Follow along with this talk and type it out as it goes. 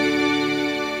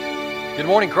Good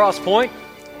morning, Cross Point.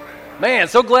 Man,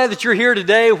 so glad that you're here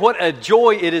today. What a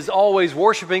joy it is always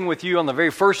worshiping with you on the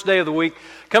very first day of the week,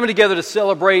 coming together to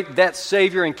celebrate that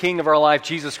Savior and King of our life,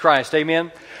 Jesus Christ.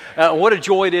 Amen. What a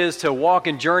joy it is to walk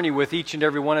and journey with each and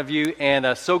every one of you,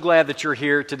 and so glad that you're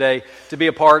here today to be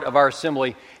a part of our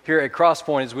assembly here at Cross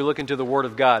Point as we look into the Word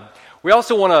of God. We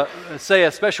also want to say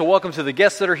a special welcome to the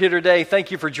guests that are here today. Thank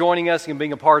you for joining us and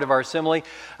being a part of our assembly.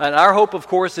 And our hope, of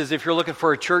course, is if you're looking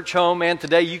for a church home, and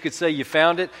today you could say you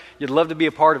found it, you'd love to be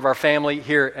a part of our family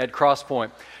here at Cross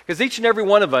Point. Because each and every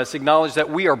one of us acknowledge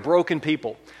that we are broken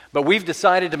people, but we've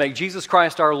decided to make Jesus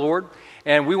Christ our Lord,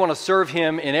 and we want to serve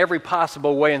Him in every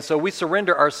possible way. And so we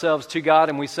surrender ourselves to God,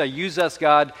 and we say, use us,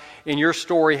 God, in your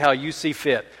story how you see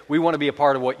fit. We want to be a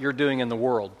part of what you're doing in the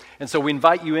world. And so we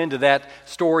invite you into that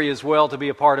story as well to be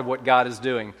a part of what God is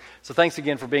doing. So thanks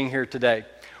again for being here today.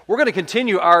 We're going to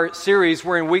continue our series.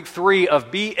 We're in week 3 of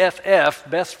BFF,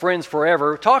 Best Friends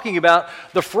Forever, talking about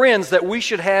the friends that we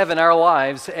should have in our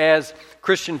lives as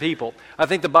Christian people. I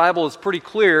think the Bible is pretty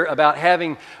clear about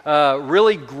having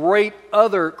really great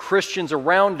other Christians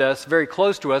around us, very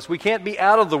close to us. We can't be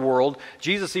out of the world.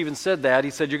 Jesus even said that.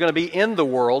 He said you're going to be in the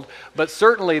world, but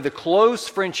certainly the close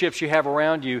friendships you have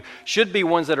around you should be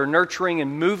ones that are nurturing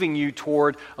and moving you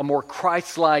toward a more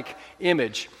Christ-like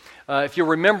image. If you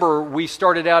remember, we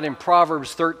started out in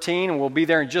Proverbs 13, and we'll be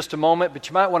there in just a moment, but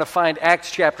you might want to find Acts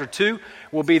chapter 2.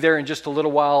 We'll be there in just a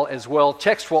little while as well.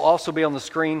 Text will also be on the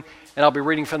screen, and I'll be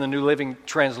reading from the New Living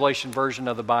Translation version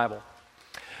of the Bible.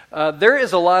 There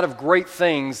is a lot of great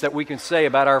things that we can say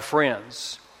about our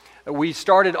friends. We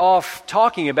started off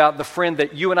talking about the friend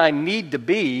that you and I need to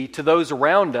be to those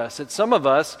around us. That some of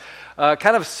us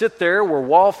kind of sit there, we're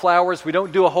wallflowers, we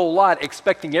don't do a whole lot,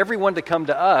 expecting everyone to come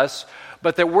to us,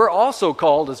 but that we're also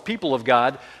called as people of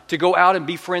God to go out and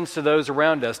be friends to those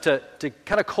around us, to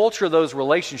kind of culture those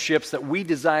relationships that we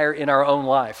desire in our own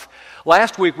life.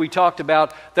 Last week we talked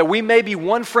about that we may be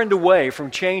one friend away from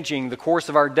changing the course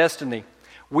of our destiny.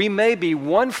 We may be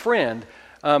one friend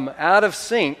out of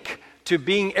sync to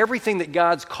being everything that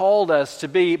God's called us to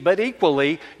be, but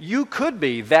equally, you could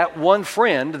be that one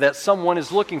friend that someone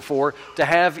is looking for to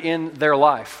have in their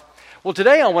life. Well,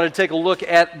 today I want to take a look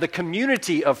at the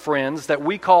community of friends that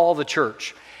we call the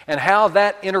church and how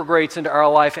that integrates into our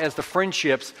life as the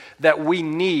friendships that we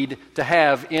need to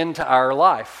have into our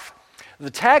life. The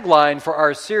tagline for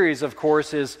our series, of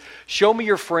course, is "Show me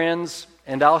your friends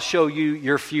and I'll show you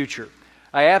your future."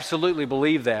 I absolutely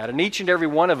believe that. And each and every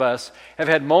one of us have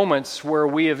had moments where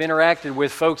we have interacted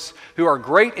with folks who are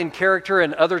great in character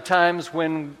and other times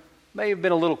when may have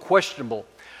been a little questionable.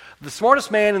 The smartest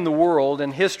man in the world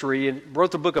in history wrote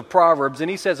the book of Proverbs,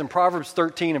 and he says in Proverbs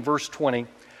 13 and verse 20,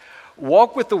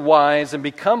 "Walk with the wise and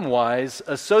become wise,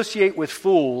 associate with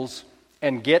fools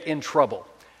and get in trouble."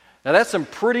 Now that's some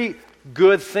pretty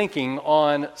good thinking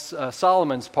on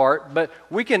Solomon's part, but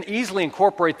we can easily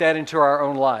incorporate that into our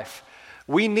own life.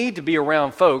 We need to be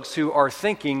around folks who are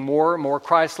thinking more and more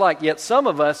Christ-like. Yet some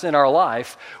of us in our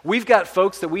life, we've got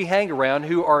folks that we hang around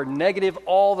who are negative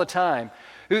all the time,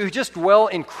 who just dwell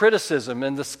in criticism,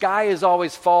 and the sky is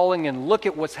always falling, and look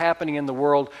at what's happening in the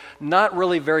world, not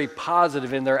really very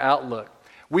positive in their outlook.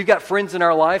 We've got friends in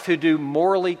our life who do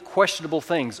morally questionable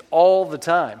things all the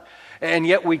time, and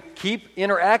yet we keep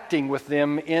interacting with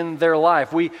them in their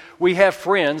life. We have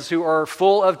friends who are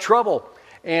full of trouble,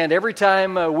 and every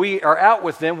time we are out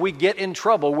with them, we get in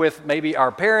trouble with maybe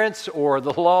our parents or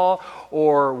the law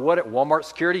or Walmart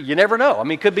security. You never know. I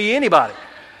mean, it could be anybody.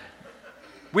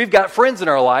 We've got friends in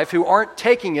our life who aren't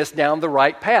taking us down the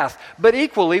right path. But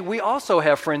equally, we also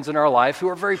have friends in our life who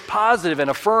are very positive and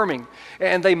affirming,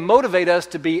 and they motivate us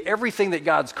to be everything that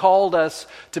God's called us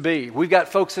to be. We've got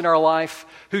folks in our life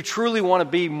who truly want to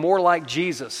be more like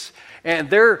Jesus, and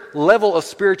their level of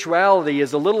spirituality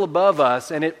is a little above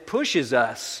us, and it pushes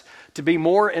us to be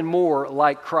more and more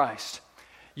like Christ.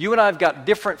 You and I have got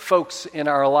different folks in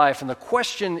our life, and the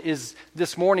question is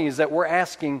this morning is that we're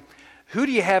asking, who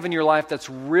do you have in your life that's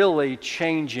really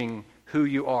changing who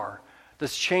you are,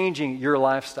 that's changing your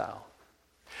lifestyle?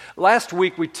 Last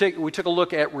week, we took a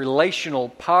look at relational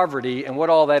poverty and what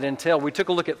all that entailed. We took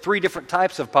a look at 3 different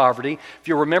types of poverty. If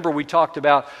you remember, we talked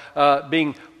about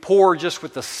being poor just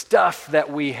with the stuff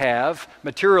that we have,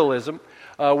 materialism.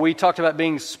 We talked about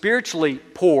being spiritually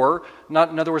poor, in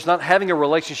other words, not having a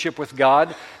relationship with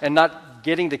God and not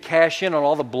getting to cash in on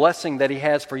all the blessing that He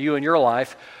has for you in your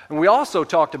life. And we also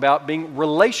talked about being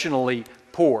relationally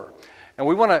poor. And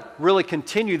we want to really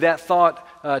continue that thought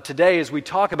today as we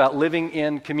talk about living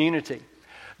in community.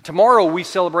 Tomorrow we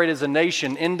celebrate as a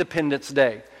nation Independence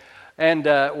Day. And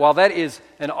while that is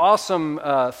an awesome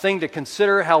thing to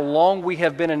consider, how long we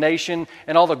have been a nation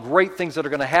and all the great things that are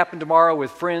going to happen tomorrow with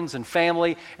friends and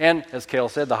family, and as Cale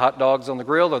said, the hot dogs on the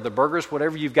grill or the burgers,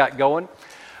 whatever you've got going,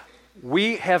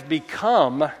 we have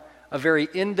become a very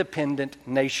independent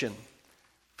nation.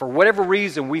 For whatever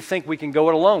reason, we think we can go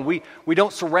it alone. We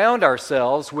don't surround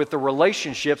ourselves with the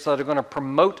relationships that are going to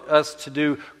promote us to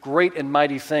do great and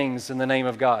mighty things in the name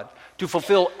of God, to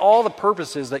fulfill all the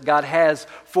purposes that God has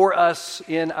for us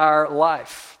in our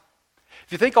life.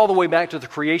 If you think all the way back to the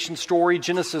creation story,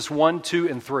 Genesis 1, 2,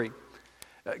 and 3,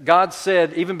 God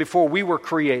said, even before we were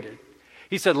created,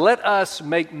 He said, "Let us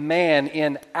make man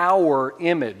in our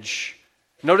image."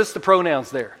 Notice the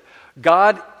pronouns there.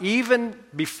 God, even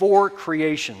before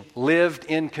creation, lived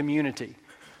in community.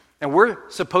 And we're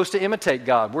supposed to imitate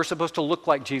God. We're supposed to look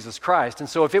like Jesus Christ. And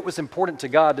so if it was important to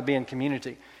God to be in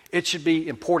community, it should be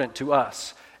important to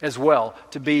us as well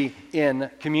to be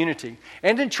in community.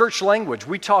 And in church language,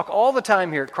 we talk all the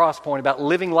time here at Crosspoint about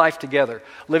living life together,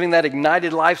 living that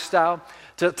ignited lifestyle,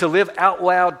 to live out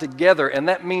loud together. And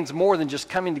that means more than just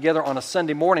coming together on a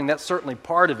Sunday morning. That's certainly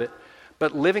part of it.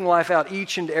 But living life out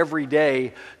each and every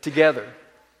day together.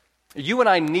 You and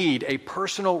I need a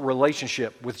personal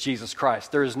relationship with Jesus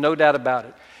Christ. There is no doubt about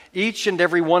it. Each and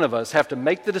every one of us have to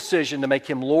make the decision to make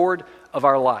Him Lord of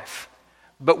our life.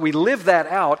 But we live that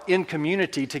out in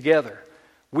community together.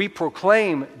 We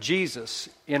proclaim Jesus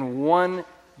in one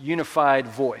unified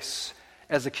voice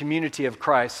as a community of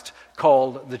Christ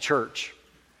called the church.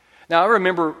 Now, I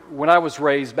remember when I was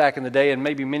raised back in the day, and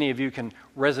maybe many of you can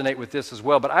resonate with this as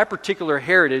well, but our particular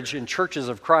heritage in Churches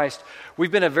of Christ,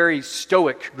 we've been a very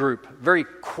stoic group, very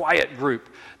quiet group,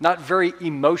 not very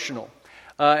emotional.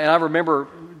 And I remember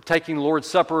taking Lord's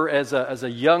Supper as a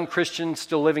young Christian,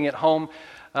 still living at home,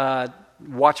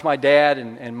 watch my dad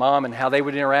and mom and how they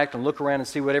would interact and look around and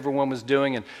see what everyone was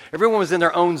doing. And everyone was in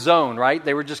their own zone, right?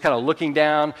 They were just kind of looking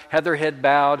down, had their head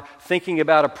bowed, thinking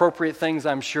about appropriate things,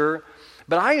 I'm sure.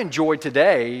 But I enjoyed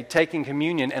today taking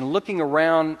communion and looking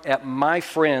around at my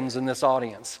friends in this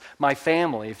audience, my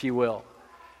family, if you will,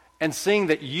 and seeing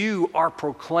that you are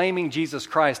proclaiming Jesus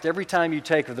Christ every time you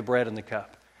take of the bread and the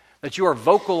cup, that you are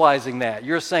vocalizing that.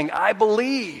 You're saying, I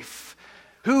believe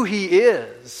who He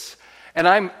is, and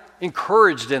I'm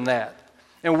encouraged in that.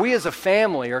 And we as a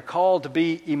family are called to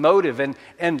be emotive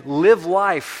and live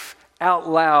life out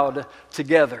loud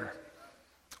together.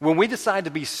 When we decide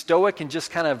to be stoic and just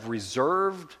kind of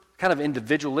reserved, kind of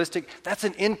individualistic, that's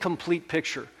an incomplete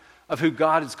picture of who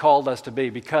God has called us to be,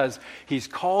 because He's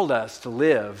called us to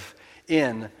live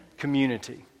in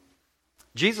community.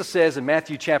 Jesus says in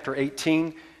Matthew chapter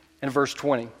 18 and verse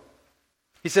 20,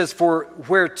 He says, "For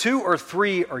where 2 or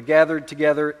 3 are gathered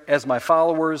together as my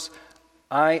followers,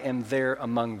 I am there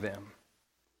among them."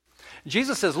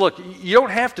 Jesus says, look, you don't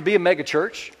have to be a mega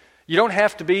church. You don't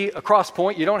have to be a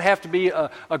Crosspoint. You don't have to be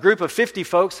a group of 50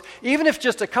 folks. Even if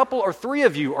just a couple or 3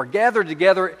 of you are gathered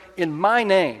together in my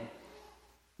name,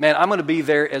 man, I'm going to be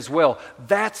there as well.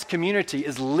 That's community,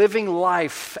 is living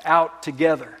life out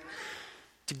together.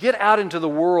 To get out into the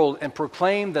world and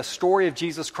proclaim the story of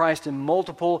Jesus Christ in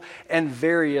multiple and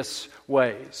various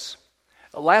ways.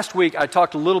 Last week, I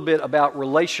talked a little bit about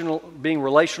being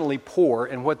relationally poor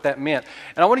and what that meant.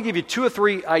 And I want to give you 2 or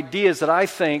 3 ideas that I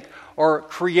think are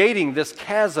creating this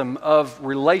chasm of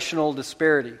relational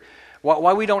disparity.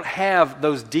 Why we don't have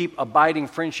those deep, abiding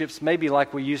friendships maybe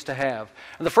like we used to have.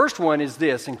 And the first one is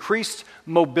this: increased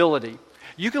mobility.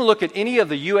 You can look at any of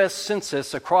the U.S.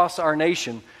 census across our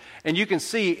nation, and you can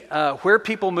see where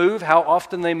people move, how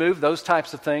often they move, those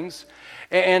types of things.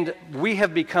 And we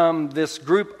have become this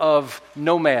group of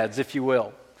nomads, if you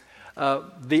will.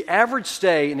 The average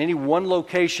stay in any one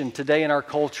location today in our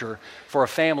culture for a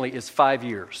family is 5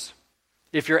 years.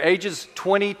 If your age is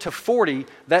 20 to 40,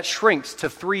 that shrinks to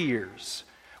 3 years.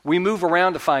 We move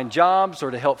around to find jobs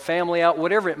or to help family out,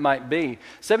 whatever it might be.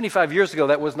 75 years ago,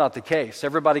 that was not the case.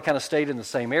 Everybody kind of stayed in the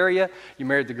same area. You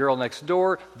married the girl next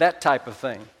door, that type of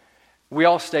thing. We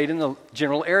all stayed in the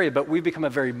general area, but we've become a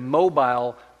very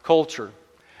mobile culture.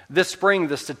 This spring,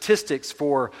 the statistics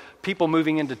for people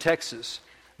moving into Texas,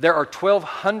 there are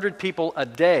 1,200 people a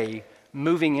day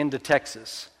moving into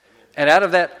Texas. And out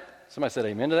of that, somebody said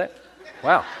amen to that?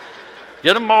 Wow.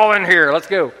 Get them all in here. Let's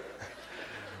go.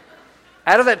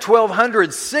 Out of that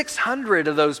 1,200, 600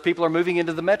 of those people are moving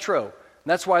into the metro. And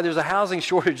that's why there's a housing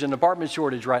shortage and apartment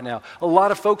shortage right now. A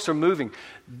lot of folks are moving.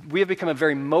 We have become a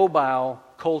very mobile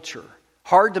culture.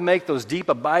 Hard to make those deep,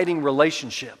 abiding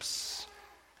relationships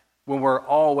when we're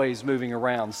always moving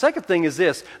around. Second thing is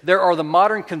this: there are the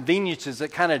modern conveniences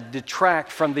that kind of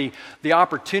detract from the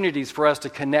opportunities for us to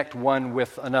connect one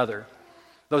with another.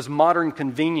 those modern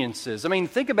conveniences. I mean,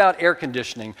 think about air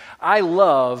conditioning. I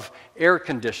love air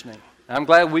conditioning. I'm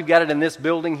glad we've got it in this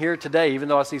building here today, even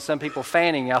though I see some people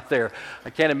fanning out there. I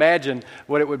can't imagine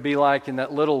what it would be like in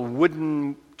that little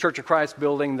wooden Church of Christ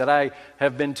building that I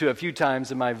have been to a few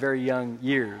times in my very young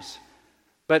years.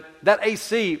 But that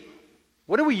AC,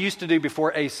 what did we used to do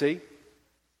before AC?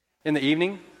 In the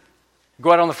evening?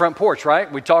 Go out on the front porch,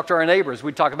 right? We'd talk to our neighbors.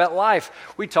 We'd talk about life.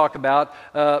 We'd talk about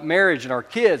marriage and our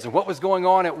kids and what was going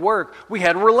on at work. We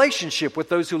had a relationship with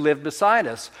those who lived beside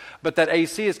us. But that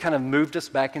AC has kind of moved us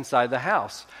back inside the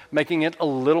house, making it a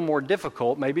little more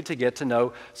difficult maybe to get to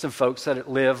know some folks that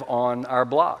live on our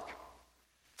block.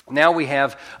 Now we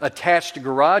have attached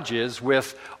garages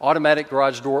with automatic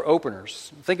garage door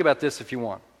openers. Think about this if you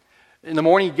want. In the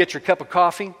morning, you get your cup of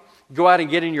coffee. Go out and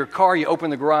get in your car, you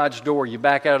open the garage door, you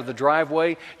back out of the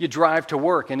driveway, you drive to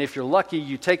work. And if you're lucky,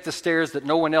 you take the stairs that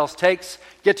no one else takes,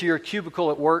 get to your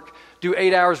cubicle at work, do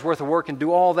 8 hours worth of work, and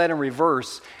do all that in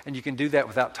reverse. And you can do that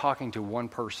without talking to one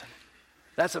person.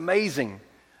 That's amazing.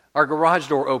 Our garage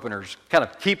door openers, kind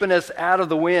of keeping us out of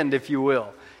the wind, if you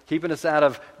will, keeping us out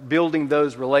of building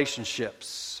those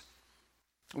relationships.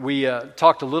 We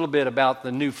talked a little bit about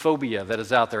the new phobia that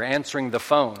is out there, answering the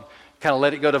phone. Kind of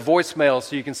let it go to voicemail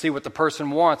so you can see what the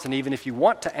person wants, and even if you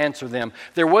want to answer them.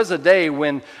 There was a day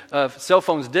when cell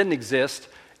phones didn't exist,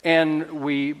 and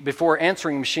before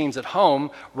answering machines at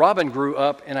home, Robin grew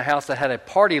up in a house that had a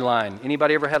party line.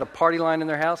 Anybody ever had a party line in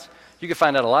their house? You can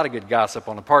find out a lot of good gossip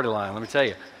on a party line, let me tell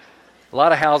you. A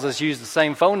lot of houses use the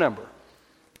same phone number.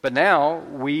 But now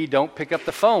we don't pick up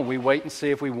the phone. We wait and see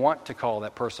if we want to call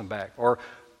that person back, or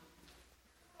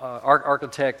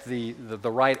architect the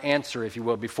right answer, if you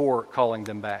will, before calling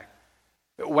them back.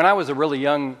 When I was a really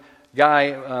young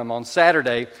guy, on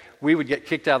Saturday, we would get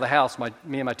kicked out of the house, me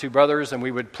and my two brothers, and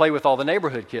we would play with all the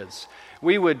neighborhood kids.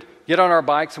 We would get on our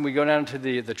bikes and we'd go down to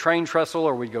the train trestle,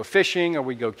 or we'd go fishing, or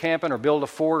we'd go camping, or build a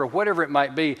fort, or whatever it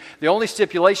might be. The only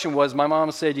stipulation was my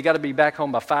mom said, you got to be back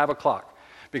home by 5 o'clock,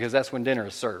 because that's when dinner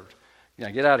is served.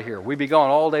 Get out of here. We'd be gone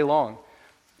all day long.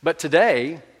 But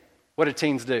today, what do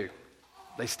teens do?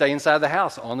 They stay inside the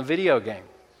house on the video game.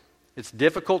 It's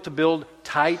difficult to build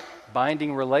tight,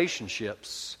 binding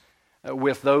relationships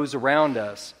with those around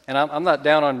us. And I'm not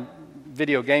down on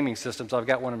video gaming systems. I've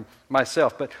got one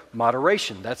myself. But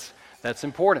moderation, that's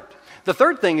important. The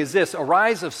third thing is this, a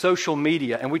rise of social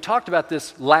media. And we talked about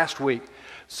this last week.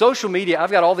 Social media,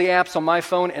 I've got all the apps on my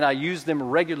phone, and I use them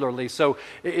regularly. So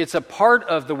it's a part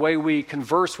of the way we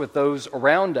converse with those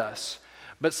around us.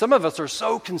 But some of us are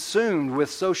so consumed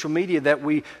with social media that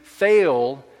we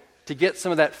fail to get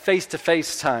some of that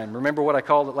face-to-face time. Remember what I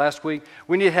called it last week?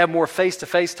 We need to have more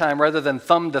face-to-face time rather than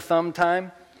thumb-to-thumb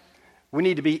time. We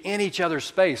need to be in each other's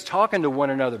space, talking to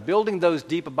one another, building those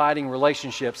deep, abiding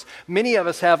relationships. Many of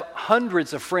us have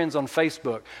hundreds of friends on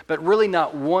Facebook, but really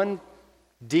not one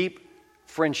deep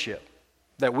friendship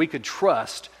that we could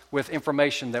trust with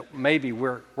information that maybe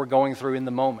we're going through in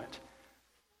the moment.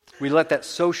 We let that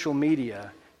social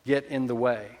media get in the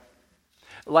way.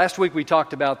 Last week we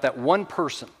talked about that one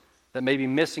person that may be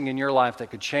missing in your life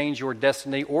that could change your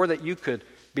destiny, or that you could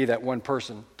be that one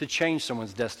person to change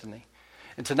someone's destiny.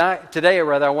 And today,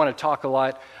 I want to talk a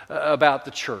lot about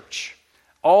the church.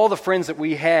 All the friends that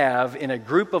we have in a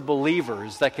group of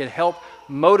believers that can help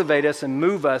motivate us and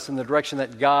move us in the direction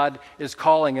that God is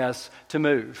calling us to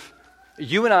move.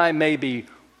 You and I may be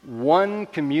one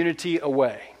community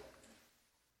away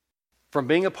from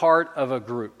being a part of a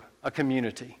group, a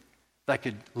community, that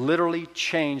could literally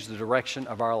change the direction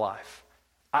of our life.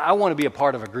 I want to be a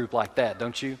part of a group like that,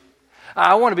 don't you?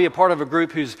 I want to be a part of a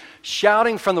group who's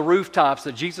shouting from the rooftops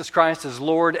that Jesus Christ is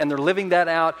Lord, and they're living that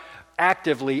out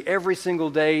actively every single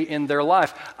day in their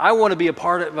life. I want to be a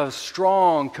part of a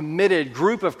strong, committed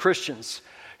group of Christians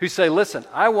who say, listen,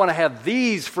 I want to have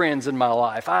these friends in my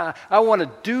life. I want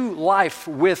to do life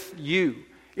with you.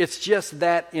 It's just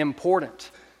that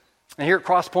important. And here at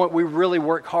Crosspoint, we really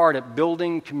work hard at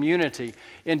building community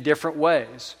in different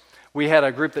ways. We had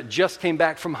a group that just came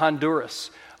back from Honduras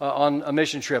on a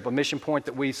mission trip, a mission point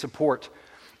that we support.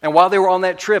 And while they were on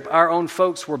that trip, our own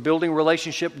folks were building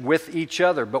relationship with each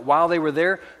other. But while they were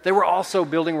there, they were also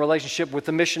building relationship with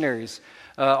the missionaries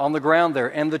on the ground there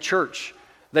and the church.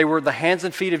 They were the hands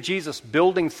and feet of Jesus,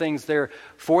 building things there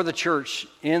for the church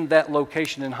in that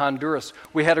location in Honduras.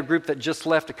 We had a group that just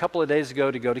left a couple of days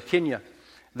ago to go to Kenya.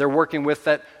 They're working with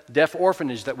that deaf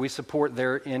orphanage that we support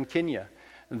there in Kenya.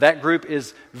 That group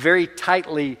is very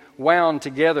tightly wound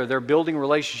together. They're building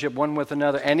relationship one with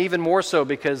another, and even more so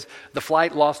because the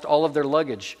flight lost all of their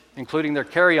luggage, including their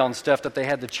carry-on stuff that they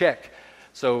had to check.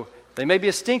 So they may be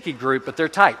a stinky group, but they're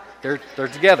tight. They're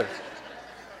together.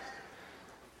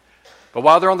 But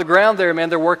while they're on the ground there, man,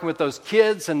 they're working with those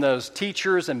kids and those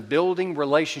teachers and building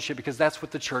relationship, because that's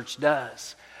what the church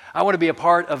does. I want to be a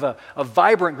part of a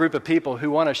vibrant group of people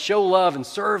who want to show love and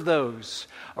serve those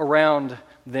around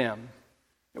them.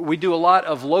 We do a lot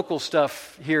of local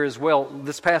stuff here as well.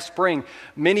 This past spring,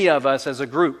 many of us as a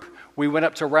group, we went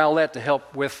up to Rowlett to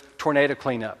help with tornado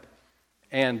cleanup.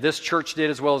 And this church did,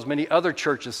 as well as many other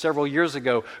churches several years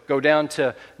ago, go down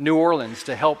to New Orleans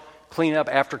to help clean up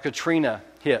after Katrina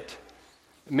hit.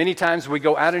 Many times we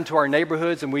go out into our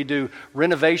neighborhoods and we do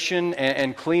renovation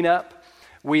and cleanup.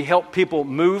 We help people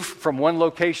move from one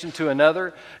location to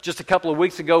another. Just a couple of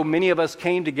weeks ago, many of us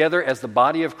came together as the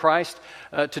body of Christ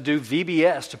to do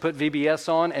VBS, to put VBS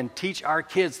on and teach our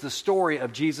kids the story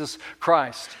of Jesus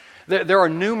Christ. There are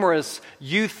numerous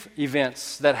youth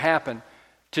events that happen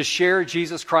to share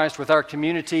Jesus Christ with our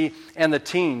community and the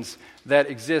teens that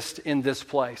exist in this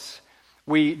place.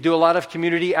 We do a lot of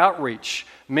community outreach.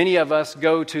 Many of us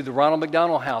go to the Ronald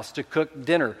McDonald House to cook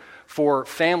dinner for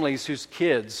families whose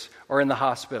kids are in the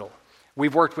hospital.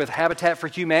 We've worked with Habitat for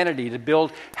Humanity to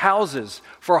build houses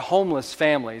for homeless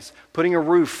families, putting a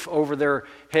roof over their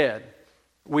head.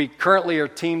 We currently are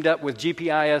teamed up with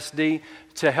GPISD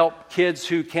to help kids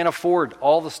who can't afford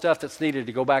all the stuff that's needed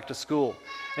to go back to school.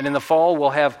 And in the fall, we'll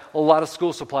have a lot of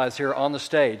school supplies here on the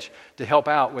stage to help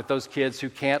out with those kids who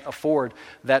can't afford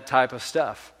that type of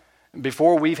stuff.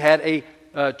 Before, we've had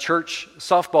a church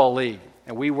softball league,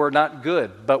 and we were not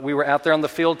good, but we were out there on the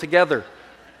field together.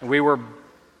 We were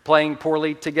playing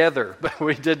poorly together, but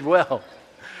we did well.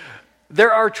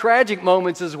 There are tragic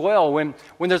moments as well when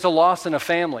there's a loss in a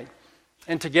family.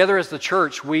 And together as the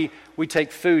church, we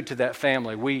take food to that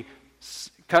family. We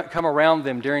come around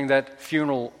them during that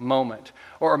funeral moment.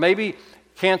 Or maybe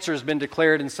cancer has been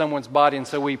declared in someone's body, and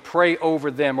so we pray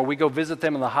over them, or we go visit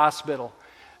them in the hospital.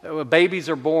 Babies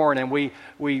are born, and we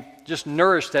just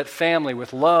nourish that family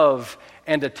with love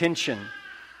and attention.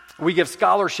 We give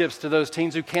scholarships to those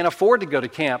teens who can't afford to go to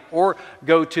camp or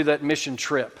go to that mission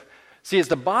trip. See, as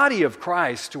the body of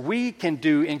Christ, we can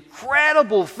do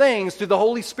incredible things through the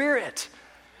Holy Spirit.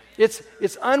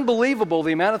 It's unbelievable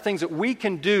the amount of things that we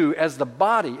can do as the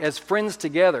body, as friends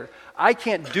together. I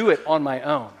can't do it on my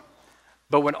own.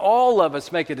 But when all of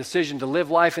us make a decision to live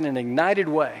life in an ignited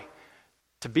way,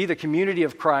 to be the community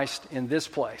of Christ in this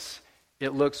place,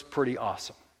 it looks pretty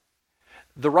awesome.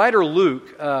 The writer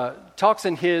Luke talks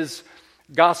in his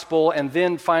gospel and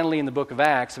then finally in the book of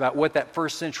Acts about what that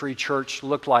first century church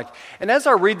looked like. And as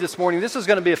I read this morning, this is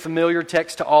going to be a familiar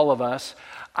text to all of us.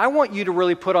 I want you to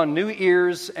really put on new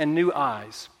ears and new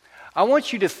eyes. I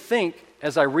want you to think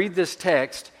as I read this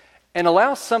text and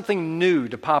allow something new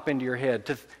to pop into your head,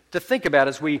 to think about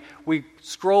as we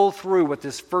scroll through what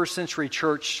this first century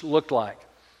church looked like.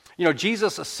 You know,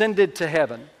 Jesus ascended to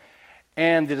heaven,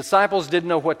 and the disciples didn't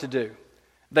know what to do.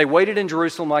 They waited in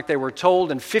Jerusalem like they were told,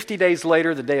 and 50 days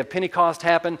later, the day of Pentecost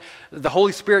happened. The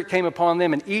Holy Spirit came upon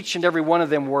them, and each and every one of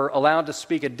them were allowed to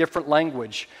speak a different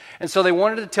language. And so they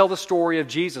wanted to tell the story of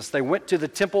Jesus. They went to the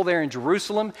temple there in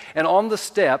Jerusalem, and on the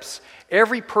steps,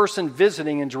 every person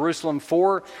visiting in Jerusalem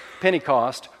for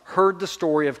Pentecost heard the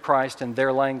story of Christ in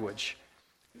their language.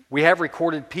 We have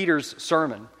recorded Peter's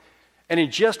sermon. And in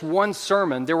just one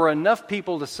sermon, there were enough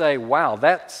people to say, wow,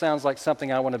 that sounds like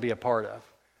something I want to be a part of.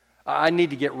 I need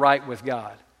to get right with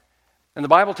God. And the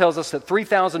Bible tells us that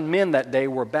 3,000 men that day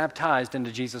were baptized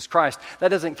into Jesus Christ. That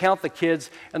doesn't count the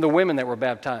kids and the women that were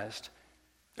baptized.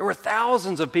 There were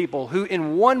thousands of people who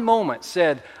in one moment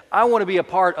said, I want to be a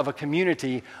part of a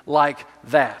community like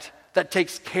that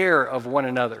takes care of one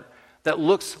another, that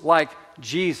looks like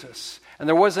Jesus. And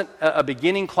there wasn't a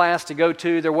beginning class to go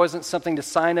to. There wasn't something to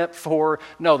sign up for.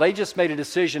 No, they just made a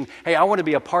decision, hey, I want to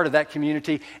be a part of that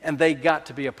community, and they got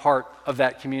to be a part of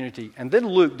that community. And then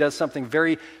Luke does something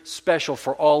very special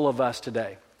for all of us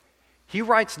today. He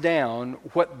writes down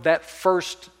what that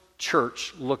first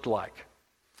church looked like.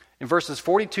 In verses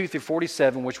 42 through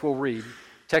 47, which we'll read,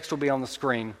 text will be on the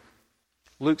screen,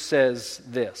 Luke says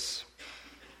this: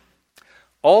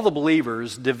 all the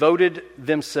believers devoted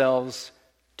themselves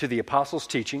to the apostles'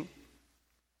 teaching,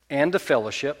 and to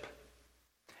fellowship,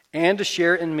 and to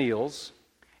share in meals,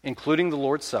 including the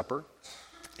Lord's Supper,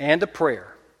 and to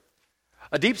prayer.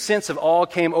 A deep sense of awe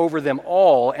came over them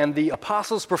all, and the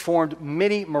apostles performed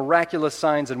many miraculous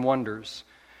signs and wonders.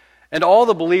 And all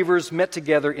the believers met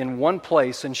together in one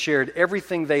place and shared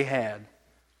everything they had.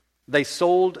 They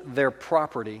sold their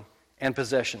property and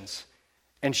possessions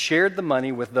and shared the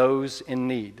money with those in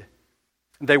need.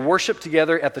 They worshiped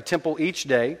together at the temple each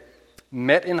day,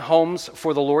 met in homes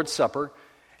for the Lord's Supper,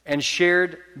 and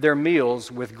shared their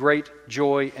meals with great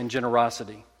joy and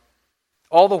generosity.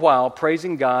 all the while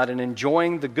praising God and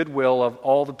enjoying the goodwill of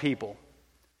all the people.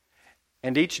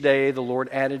 And each day the Lord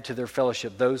added to their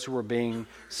fellowship those who were being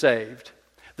saved.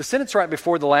 The sentence right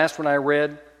before the last one I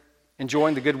read,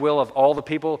 enjoying the goodwill of all the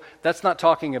people, that's not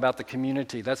talking about the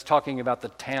community. That's talking about the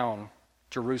town,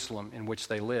 Jerusalem, in which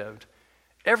they lived.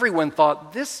 Everyone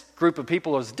thought this group of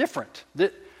people is different.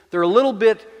 They're a little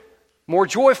bit more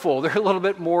joyful. They're a little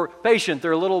bit more patient.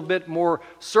 They're a little bit more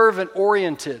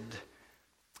servant-oriented.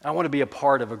 I want to be a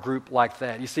part of a group like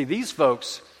that. You see, these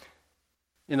folks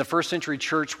in the first century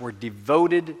church were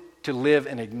devoted to live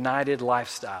an ignited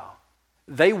lifestyle.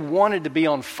 They wanted to be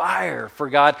on fire for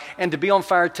God and to be on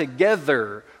fire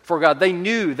together for God. They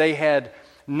knew they had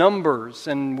numbers,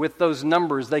 and with those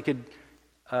numbers they could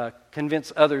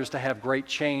convince others to have great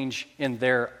change in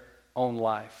their own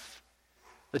life.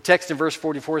 The text in verse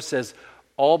 44 says,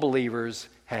 all believers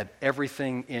had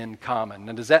everything in common.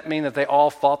 Now, does that mean that they all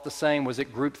thought the same? Was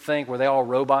it groupthink? Were they all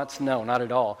robots? No, not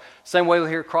at all. Same way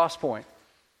here at Crosspoint.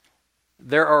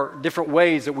 There are different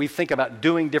ways that we think about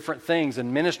doing different things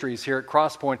in ministries here at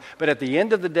Crosspoint, but at the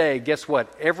end of the day, guess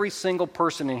what? Every single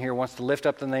person in here wants to lift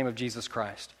up the name of Jesus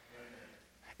Christ.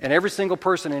 And every single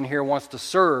person in here wants to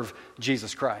serve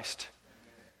Jesus Christ.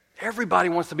 Everybody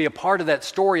wants to be a part of that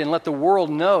story and let the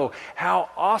world know how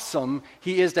awesome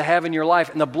He is to have in your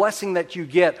life and the blessing that you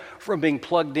get from being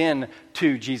plugged in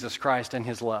to Jesus Christ and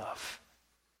His love.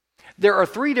 There are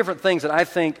three different things that I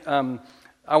think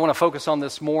I want to focus on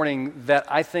this morning that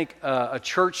I think a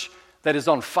church that is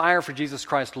on fire for Jesus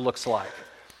Christ looks like.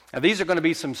 Now, these are going to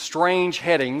be some strange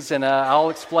headings, and I'll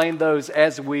explain those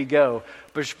as we go.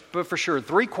 But for sure,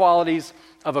 three qualities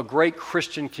of a great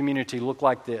Christian community look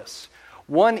like this.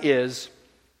 One is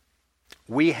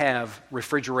we have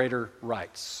refrigerator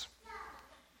rights.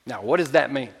 Now, what does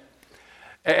that mean?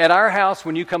 At our house,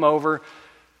 when you come over,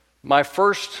 my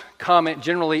first comment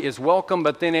generally is welcome,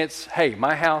 but then it's, hey,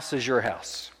 my house is your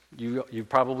house. You've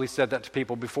probably said that to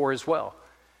people before as well.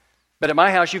 But at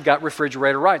my house, you've got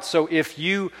refrigerator rights. So if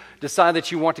you decide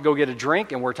that you want to go get a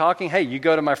drink and we're talking, hey, you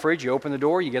go to my fridge, you open the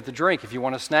door, you get the drink. If you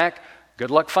want a snack,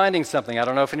 good luck finding something. I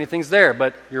don't know if anything's there,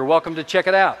 but you're welcome to check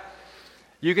it out.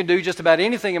 You can do just about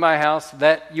anything in my house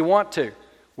that you want to,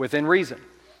 within reason.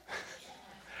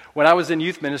 When I was in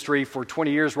youth ministry for 20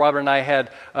 years, Robert and I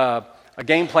had a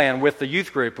game plan with the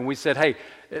youth group, and we said, hey,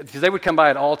 because they would come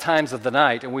by at all times of the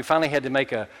night, and we finally had to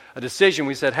make a decision.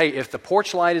 We said, hey, if the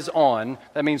porch light is on,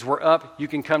 that means we're up, you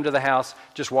can come to the house,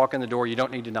 just walk in the door, you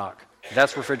don't need to knock.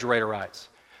 That's refrigerator rights.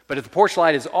 But if the porch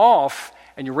light is off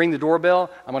and you ring the doorbell,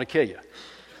 I'm going to kill you.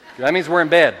 That means we're in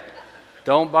bed.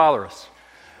 Don't bother us.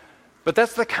 But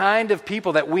that's the kind of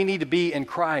people that we need to be in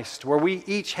Christ, where we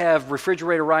each have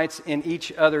refrigerator rights in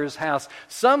each other's house.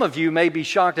 Some of you may be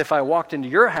shocked if I walked into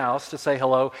your house to say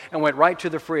hello and went right to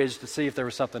the fridge to see if there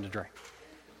was something to drink.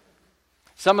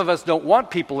 Some of us don't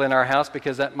want people in our house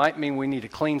because that might mean we need to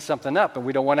clean something up, and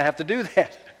we don't want to have to do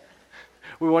that.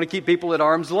 We want to keep people at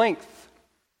arm's length.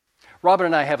 Robin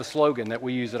and I have a slogan that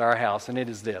we use at our house, and it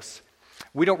is this: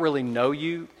 we don't really know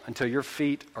you until your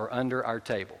feet are under our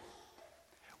table.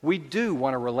 We do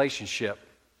want a relationship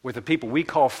with the people we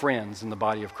call friends in the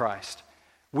body of Christ.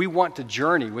 We want to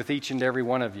journey with each and every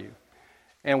one of you.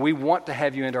 And we want to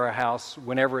have you into our house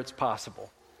whenever it's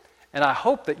possible. And I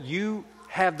hope that you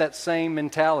have that same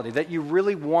mentality, that you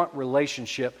really want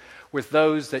relationship with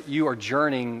those that you are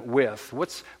journeying with.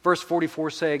 What's verse 44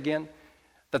 say again?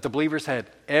 That the believers had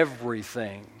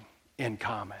everything in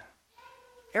common.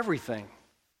 Everything.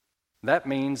 That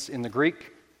means in the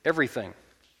Greek, everything.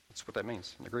 That's what that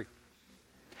means in the Greek.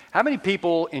 How many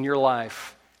people in your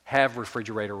life have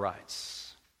refrigerator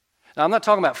rights? Now, I'm not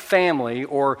talking about family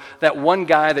or that one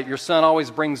guy that your son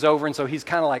always brings over and so he's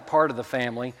kind of like part of the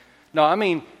family. No, I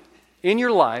mean, in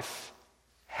your life,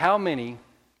 how many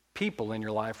people in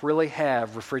your life really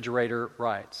have refrigerator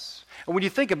rights? And when you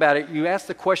think about it, you ask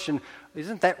the question,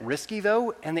 isn't that risky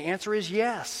though? And the answer is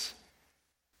yes.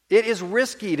 It is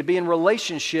risky to be in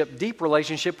relationship, deep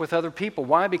relationship with other people.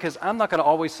 Why? Because I'm not going to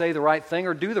always say the right thing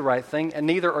or do the right thing, and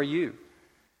neither are you.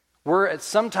 We're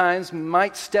sometimes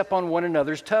might step on one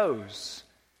another's toes.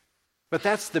 But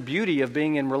that's the beauty of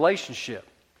being in relationship,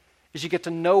 is you get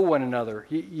to know one another.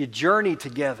 You journey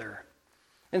together.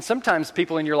 And sometimes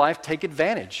people in your life take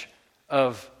advantage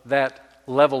of that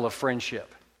level of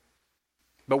friendship.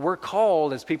 But we're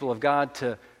called as people of God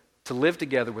to live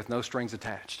together with no strings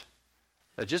attached.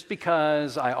 That just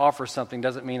because I offer something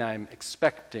doesn't mean I'm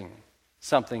expecting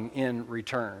something in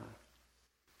return.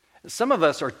 Some of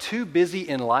us are too busy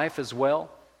in life as well,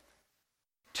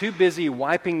 too busy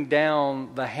wiping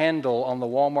down the handle on the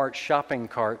Walmart shopping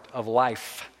cart of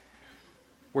life.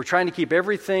 We're trying to keep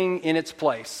everything in its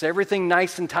place, everything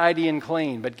nice and tidy and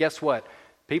clean. But guess what?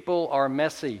 People are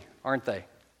messy, aren't they?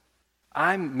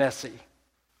 I'm messy.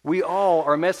 We all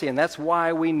are messy, and that's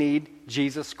why we need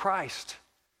Jesus Christ.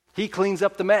 He cleans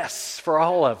up the mess for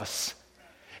all of us.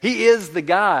 He is the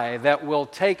guy that will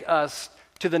take us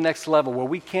to the next level where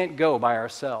we can't go by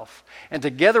ourselves. And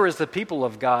together as the people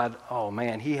of God, oh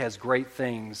man, He has great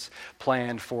things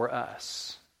planned for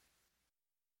us.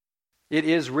 It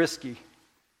is risky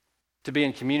to be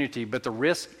in community, but the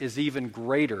risk is even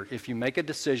greater if you make a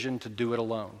decision to do it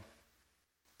alone.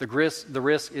 The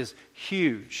risk is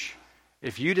huge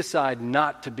if you decide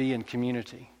not to be in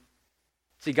community.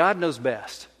 See, God knows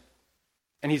best.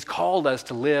 And He's called us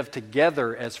to live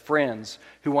together as friends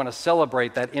who want to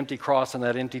celebrate that empty cross and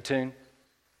that empty tomb.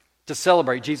 To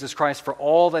celebrate Jesus Christ for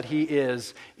all that He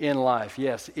is in life.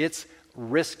 Yes, it's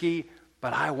risky,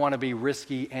 but I want to be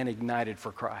risky and ignited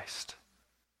for Christ.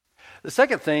 The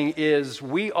second thing is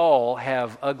we all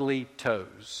have ugly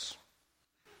toes.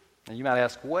 And you might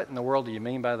ask, what in the world do you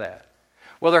mean by that?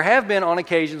 Well, there have been on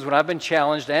occasions when I've been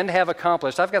challenged and have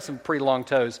accomplished, I've got some pretty long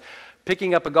toes,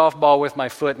 picking up a golf ball with my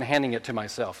foot and handing it to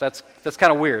myself. That's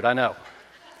kind of weird, I know.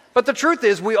 But the truth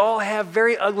is we all have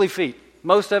very ugly feet.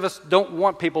 Most of us don't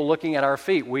want people looking at our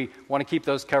feet. We want to keep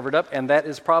those covered up, and that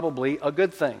is probably a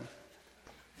good thing.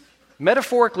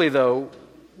 Metaphorically, though,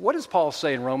 what does Paul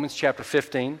say in Romans chapter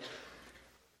 15?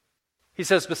 He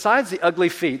says, besides the ugly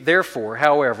feet, therefore,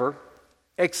 however,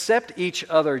 accept each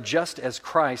other just as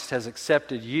Christ has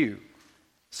accepted you,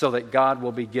 so that God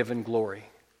will be given glory.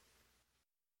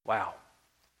 Wow.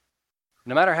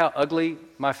 No matter how ugly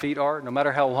my feet are, no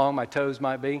matter how long my toes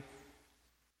might be,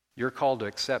 you're called to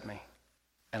accept me,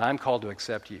 and I'm called to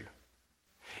accept you.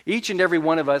 Each and every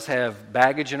one of us have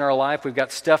baggage in our life. We've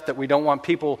got stuff that we don't want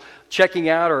people checking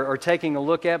out or taking a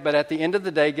look at, but at the end of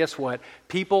the day, guess what?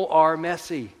 People are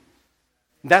messy.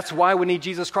 That's why we need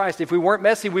Jesus Christ. If we weren't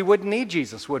messy, we wouldn't need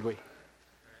Jesus, would we?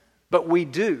 But we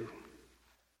do.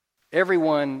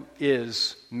 Everyone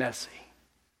is messy.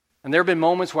 And there have been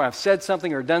moments where I've said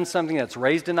something or done something that's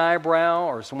raised an eyebrow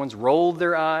or someone's rolled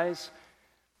their eyes.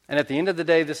 And at the end of the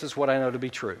day, this is what I know to be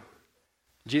true.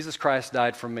 Jesus Christ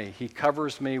died for me. He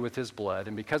covers me with His blood.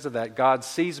 And because of that, God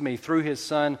sees me through His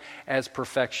Son as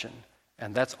perfection.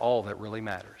 And that's all that really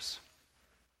matters.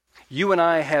 You and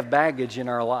I have baggage in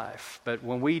our life. But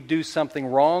when we do something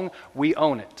wrong, we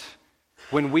own it.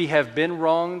 When we have been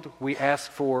wronged, we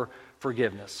ask for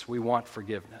forgiveness. We want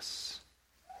forgiveness.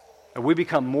 And we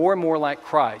become more and more like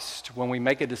Christ when we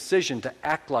make a decision to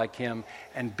act like Him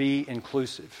and be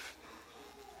inclusive.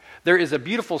 There is a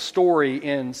beautiful story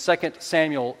in 2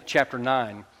 Samuel chapter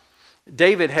 9.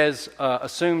 David has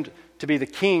assumed to be the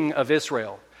king of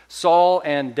Israel. Saul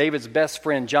and David's best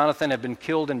friend Jonathan have been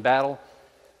killed in battle,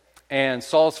 and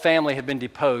Saul's family have been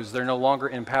deposed. They're no longer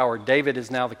in power. David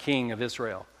is now the king of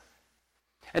Israel.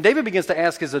 And David begins to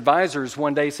ask his advisors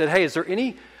one day, he said, hey,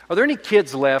 are there any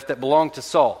kids left that belong to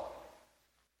Saul?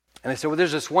 And they said, well,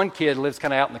 there's this one kid who lives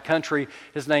kind of out in the country.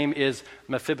 His name is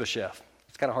Mephibosheth.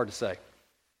 It's kind of hard to say.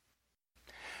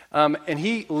 And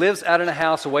he lives out in a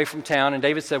house away from town. And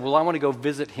David said, well, I want to go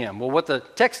visit him. Well, what the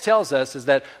text tells us is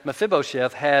that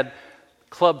Mephibosheth had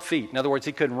club feet. In other words,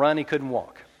 he couldn't run, he couldn't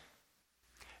walk.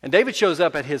 And David shows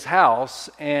up at his house,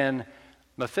 and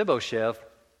Mephibosheth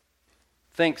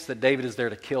thinks that David is there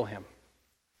to kill him.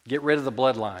 Get rid of the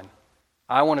bloodline.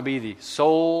 I want to be the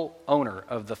sole owner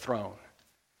of the throne.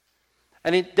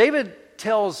 And David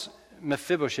tells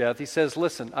Mephibosheth, he says,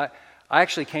 listen, I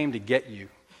actually came to get you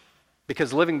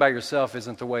because living by yourself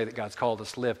isn't the way that God's called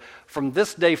us to live. From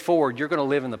this day forward, you're going to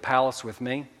live in the palace with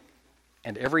me,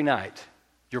 and every night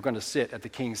you're going to sit at the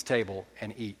king's table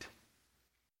and eat.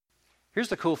 Here's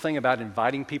the cool thing about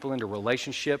inviting people into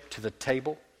relationship to the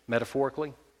table,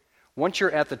 metaphorically. Once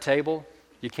you're at the table,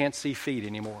 you can't see feet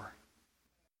anymore.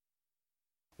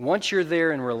 Once you're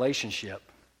there in relationship,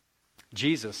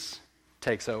 Jesus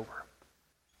takes over.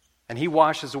 And He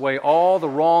washes away all the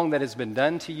wrong that has been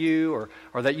done to you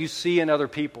or that you see in other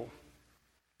people.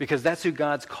 Because that's who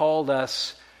God's called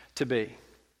us to be.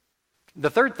 The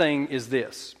third thing is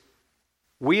this.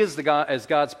 We as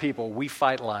God's people, we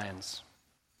fight lions.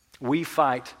 We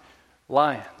fight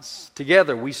lions.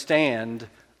 Together we stand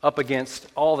up against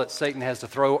all that Satan has to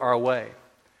throw our way.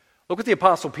 Look what the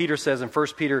Apostle Peter says in 1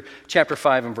 Peter chapter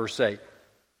 5 and verse 8.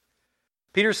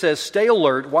 Peter says, stay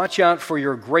alert, watch out for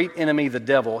your great enemy, the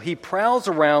devil. He prowls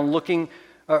around looking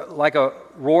like a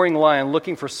roaring lion,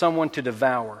 looking for someone to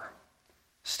devour.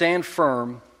 Stand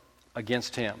firm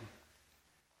against him.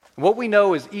 What we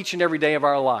know is each and every day of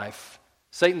our life,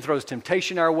 Satan throws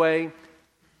temptation our way.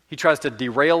 He tries to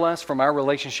derail us from our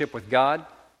relationship with God.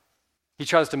 He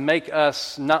tries to make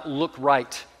us not look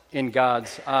right in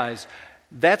God's eyes.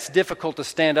 That's difficult to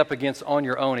stand up against on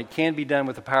your own. It can be done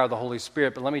with the power of the Holy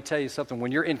Spirit. But let me tell you something.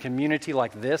 When you're in community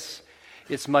like this,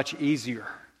 it's much easier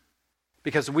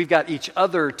because we've got each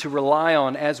other to rely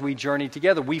on as we journey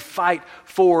together. We fight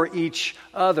for each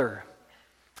other.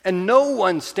 And no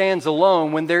one stands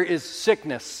alone when there is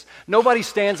sickness. Nobody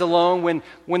stands alone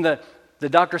when the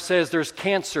doctor says there's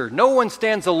cancer. No one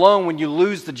stands alone when you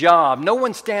lose the job. No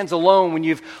one stands alone when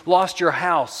you've lost your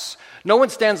house. No one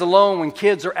stands alone when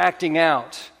kids are acting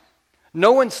out.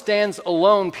 No one stands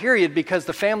alone, period, because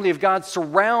the family of God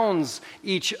surrounds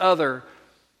each other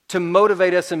to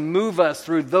motivate us and move us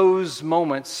through those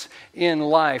moments in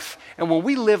life. And when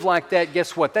we live like that,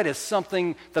 guess what? That is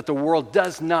something that the world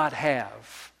does not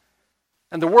have.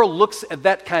 And the world looks at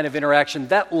that kind of interaction,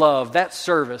 that love, that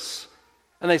service,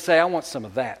 and they say, I want some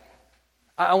of that.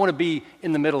 I want to be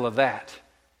in the middle of that.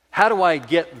 How do I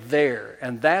get there?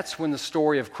 And that's when the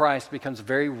story of Christ becomes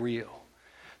very real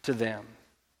to them.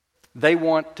 They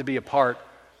want to be a part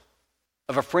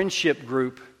of a friendship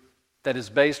group that is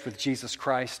based with Jesus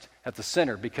Christ at the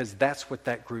center, because that's what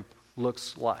that group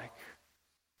looks like.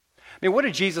 I mean, what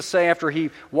did Jesus say after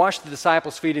he washed the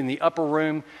disciples' feet in the upper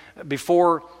room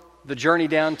before the journey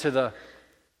down to the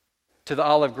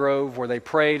olive grove where they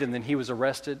prayed and then he was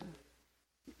arrested?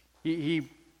 He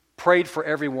prayed for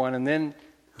everyone, and then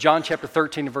John chapter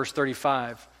 13 and verse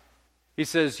 35, he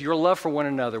says, your love for one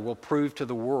another will prove to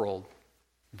the world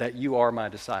that you are my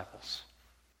disciples.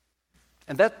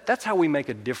 And that's how we make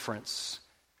a difference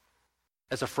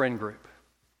as a friend group.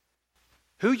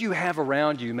 Who you have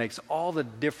around you makes all the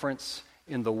difference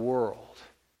in the world,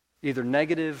 either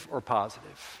negative or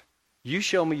positive. You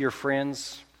show me your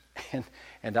friends,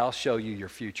 and I'll show you your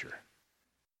future.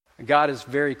 God is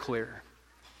very clear.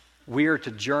 We are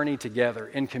to journey together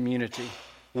in community,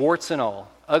 warts and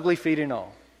all, ugly feet and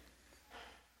all.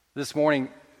 This morning,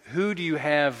 who do you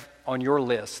have on your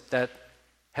list that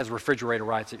has refrigerator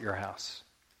rights at your house?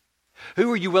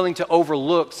 Who are you willing to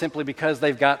overlook simply because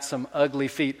they've got some ugly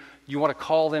feet? You want to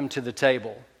call them to the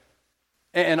table.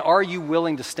 And are you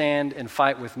willing to stand and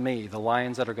fight with me, the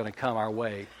lions that are going to come our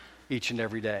way each and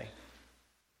every day?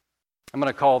 I'm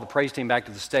going to call the praise team back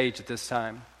to the stage at this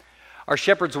time. Our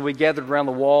shepherds will be gathered around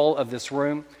the wall of this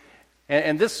room.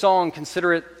 And this song,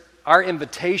 consider it our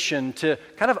invitation to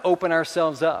kind of open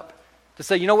ourselves up. To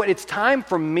say, you know what, it's time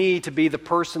for me to be the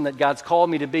person that God's called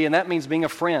me to be, and that means being a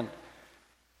friend,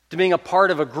 to being a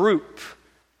part of a group,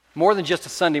 more than just a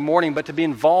Sunday morning, but to be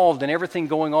involved in everything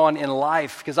going on in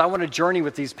life, because I want to journey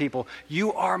with these people.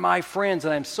 You are my friends,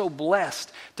 and I'm so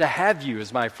blessed to have you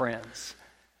as my friends.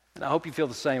 And I hope you feel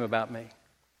the same about me.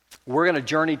 We're going to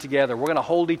journey together. We're going to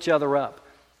hold each other up.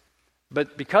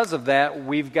 But because of that,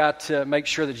 we've got to make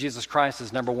sure that Jesus Christ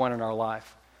is number one in our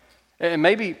life. And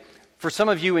maybe for some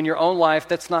of you in your own life,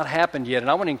 that's not happened yet. And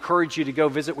I want to encourage you to go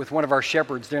visit with one of our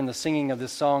shepherds during the singing of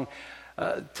this song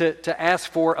to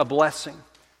ask for a blessing.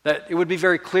 That it would be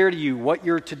very clear to you what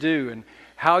you're to do and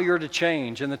how you're to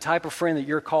change and the type of friend that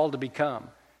you're called to become.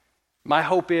 My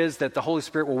hope is that the Holy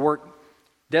Spirit will work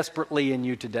desperately in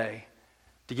you today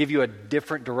to give you a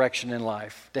different direction in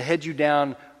life, to head you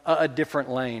down a different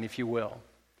lane, if you will.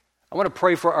 I want to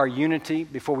pray for our unity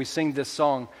before we sing this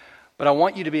song, but I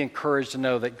want you to be encouraged to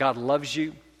know that God loves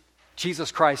you,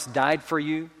 Jesus Christ died for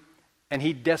you, and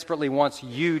He desperately wants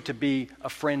you to be a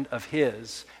friend of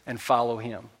His and follow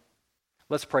Him.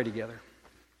 Let's pray together.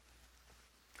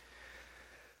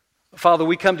 Father,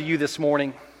 we come to you this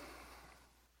morning,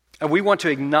 and we want to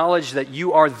acknowledge that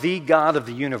you are the God of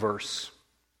the universe.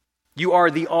 You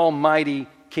are the Almighty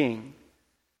King.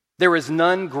 There is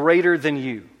none greater than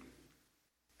you.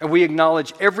 And we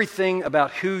acknowledge everything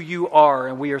about who you are,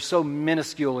 and we are so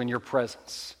minuscule in your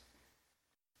presence.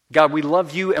 God, we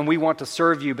love you and we want to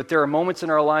serve you, but there are moments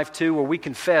in our life too where we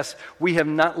confess we have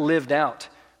not lived out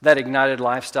that ignited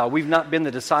lifestyle. We've not been the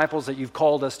disciples that you've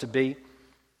called us to be.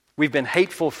 We've been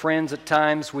hateful friends at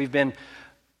times. We've been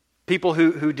people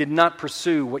who did not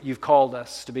pursue what you've called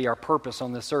us to be, our purpose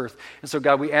on this earth. And so,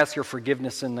 God, we ask your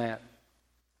forgiveness in that.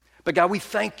 But God, we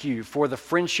thank you for the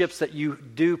friendships that you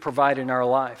do provide in our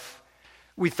life.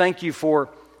 We thank you for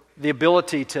the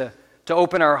ability to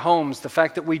open our homes, the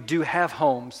fact that we do have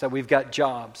homes, that we've got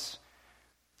jobs,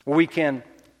 where we can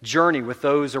journey with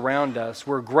those around us.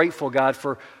 We're grateful, God,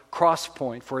 for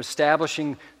Crosspoint, for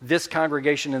establishing this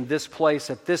congregation in this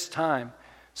place at this time,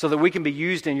 so that we can be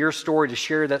used in your story to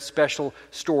share that special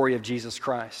story of Jesus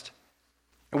Christ.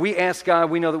 And we ask, God,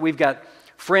 we know that we've got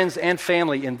friends and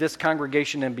family in this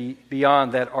congregation and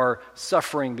beyond that are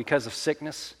suffering because of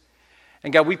sickness.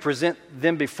 And God, we present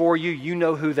them before you. You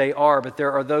know who they are, but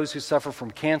there are those who suffer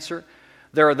from cancer.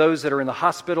 There are those that are in the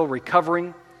hospital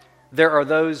recovering. There are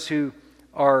those who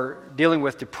are dealing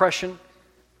with depression,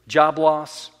 job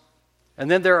loss. And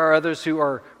then there are others who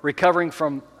are recovering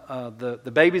from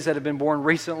the babies that have been born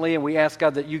recently. And we ask,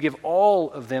 God, that you give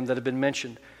all of them that have been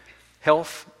mentioned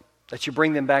health, that you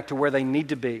bring them back to where they need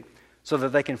to be so that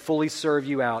they can fully serve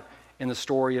you out in the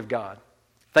story of God.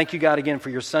 Thank you, God, again for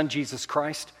your Son, Jesus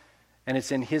Christ. And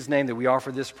it's in his name that we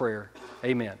offer this prayer.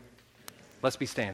 Amen. Let's be standing.